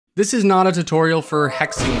This is not a tutorial for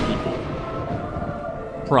hexing people.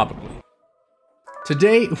 Probably.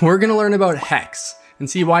 Today, we're gonna learn about hex and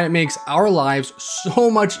see why it makes our lives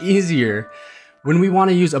so much easier when we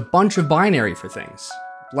wanna use a bunch of binary for things.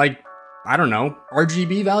 Like, I don't know,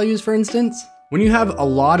 RGB values for instance? When you have a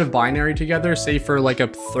lot of binary together, say for like a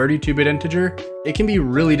 32-bit integer, it can be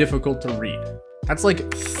really difficult to read. That's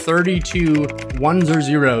like 32 ones or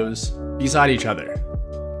zeros beside each other.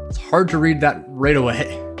 It's hard to read that right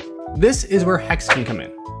away. This is where hex can come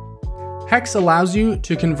in. Hex allows you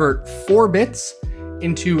to convert 4 bits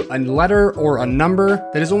into a letter or a number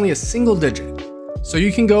that is only a single digit. So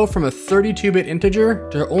you can go from a 32-bit integer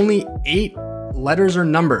to only 8 letters or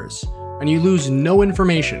numbers, and you lose no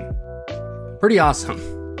information. Pretty awesome.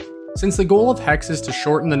 Since the goal of hex is to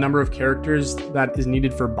shorten the number of characters that is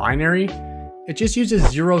needed for binary, it just uses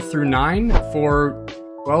 0 through 9 for,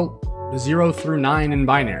 well, 0 through 9 in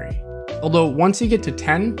binary. Although once you get to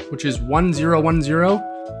 10, which is 1010,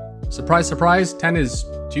 surprise, surprise, 10 is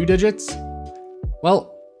 2 digits.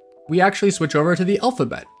 Well, we actually switch over to the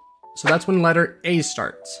alphabet. So that's when letter A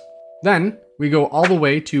starts. Then we go all the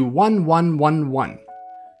way to 1111,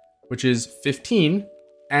 which is 15,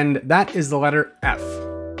 and that is the letter F.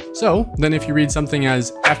 So then if you read something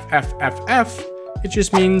as FFFF, it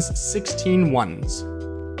just means 16 ones.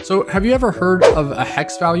 So have you ever heard of a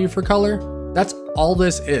hex value for color? That's all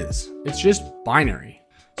this is. It's just binary.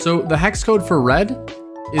 So the hex code for red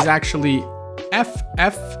is actually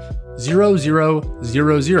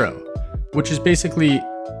FF0000, which is basically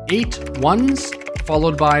 8 ones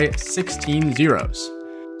followed by 16 zeros.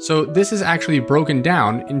 So this is actually broken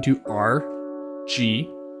down into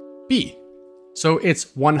RGB. So it's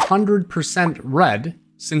 100% red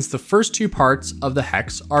since the first 2 parts of the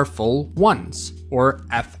hex are full ones, or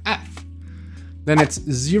FF. Then it's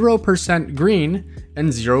 0% green and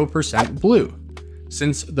 0% blue,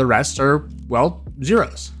 since the rest are, well,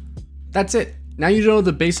 zeros. That's it. Now you know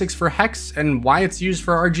the basics for hex and why it's used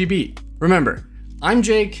for RGB. Remember, I'm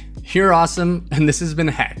Jake, you're awesome, and this has been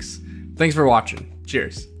Hex. Thanks for watching.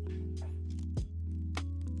 Cheers.